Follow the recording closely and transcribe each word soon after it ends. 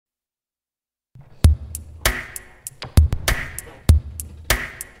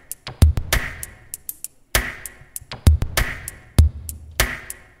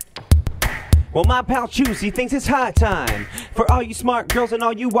Well, my pal Choosy thinks it's high time for all you smart girls and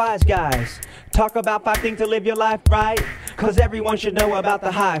all you wise guys. Talk about 5 things to live your life right, 'cause everyone should know about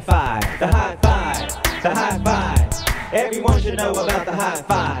the high five. The high five, the high five. Everyone should know about the high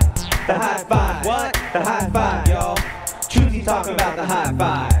five. The high five. What? The high five, y'all. Choosy talking about the high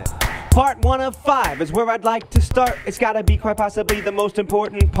five. Part 1 of 5 is where I'd like to start. It's gotta be quite possibly the most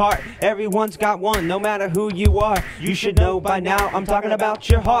important part. Everyone's got one, no matter who you are. You should know by now, I'm talking about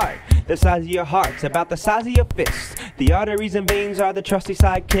your heart. The size of your heart's about the size of your fists. The arteries and veins are the trusty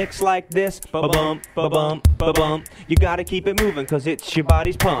sidekicks like this. Ba-bump, ba-bump, ba-bump. You gotta keep it moving, 'cause it's your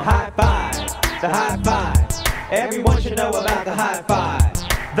body's pump. High five, the high five. Everyone should know about the high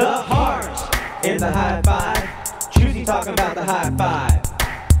five. The heart in the high five. Choosy talking about the high five.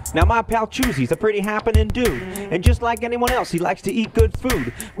 Now my pal Choosy's a pretty happening dude, and just like anyone else, he likes to eat good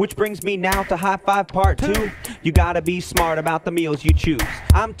food. Which brings me now to high five part 2. You gotta be smart about the meals you choose.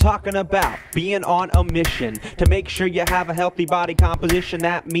 I'm talking about being on a mission to make sure you have a healthy body composition.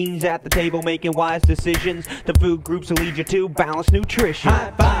 That means at the table making wise decisions. The food groups will lead you to balanced nutrition.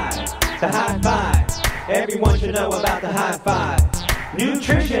 High five, the high five. Everyone should know about the high five.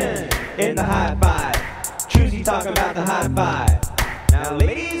 Nutrition in the high five. Choosy talking about the high five. Now,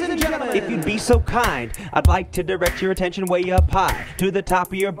 ladies and gentlemen, if you'd be so kind, I'd like to direct your attention way up high to the top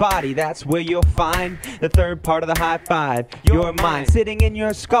of your body. That's where you'll find the third part of the high five, your mind. Sitting in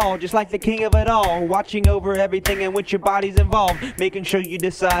your skull, just like the king of it all, watching over everything in which your body's involved, making sure you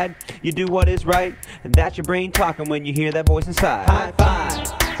decide you do what is right, and that's your brain talking when you hear that voice inside. High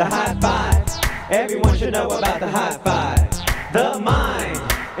five, the high five. Everyone should know about the high five. The mind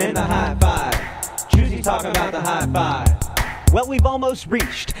in the high five. Choosy talking about the high five. Well, we've almost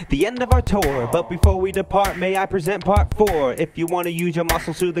reached the end of our tour, but before we depart, may I present part 4. If you want to use your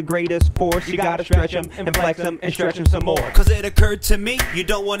muscles to the greatest force, you gotta stretch them and flex them and stretch them some more. 'Cause it occurred to me, you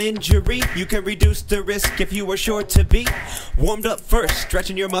don't want injury. You can reduce the risk if you were sure to be warmed up first,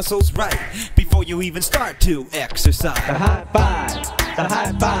 stretching your muscles right before you even start to exercise. The high five, the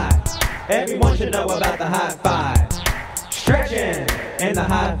high five. Everyone should know about the high five. Stretching in the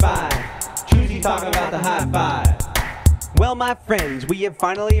high five. Choosy talking about the high five. Well, my friends, we have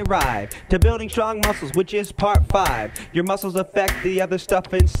finally arrived to building strong muscles, which is part 5. Your muscles affect the other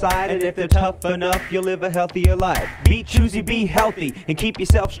stuff inside, and if they're tough enough, you'll live a healthier life. Be choosy, be healthy, and keep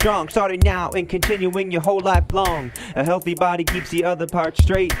yourself strong, starting now and continuing your whole life long. A healthy body keeps the other parts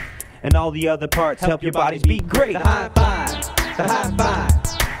straight, and all the other parts help your bodies be great. The high five, the high five.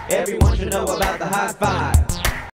 Everyone should know about the high five.